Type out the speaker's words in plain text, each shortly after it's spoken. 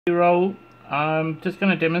Roll. I'm just going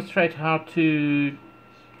to demonstrate how to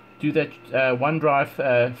do that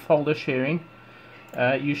OneDrive folder sharing.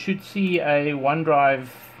 You should see a OneDrive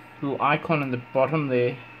little icon in the bottom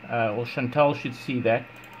there, or Chantal should see that.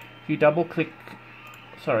 If you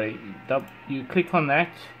you click on that,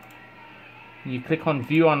 you click on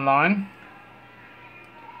View Online,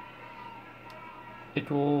 it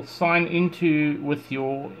will sign into with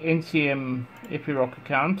your NCM Epiroc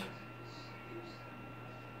account.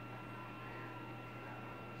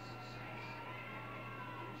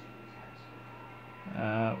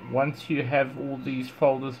 Once you have all these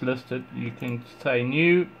folders listed, you can say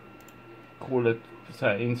new, call it,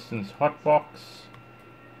 say, instance Hotbox,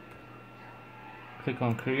 click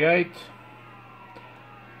on create,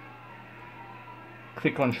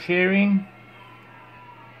 click on sharing,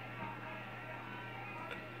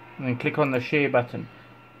 and then click on the share button.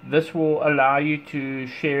 This will allow you to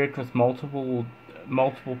share it with multiple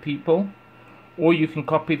people, or you can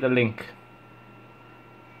copy the link.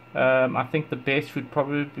 I think the best would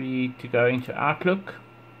probably be to go into Outlook,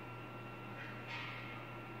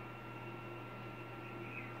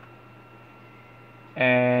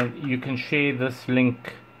 and you can share this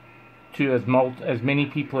link to as many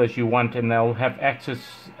people as you want, and they'll have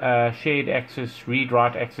access, shared access,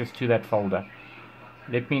 read-write access to that folder.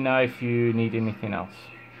 Let me know if you need anything else.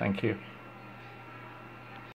 Thank you.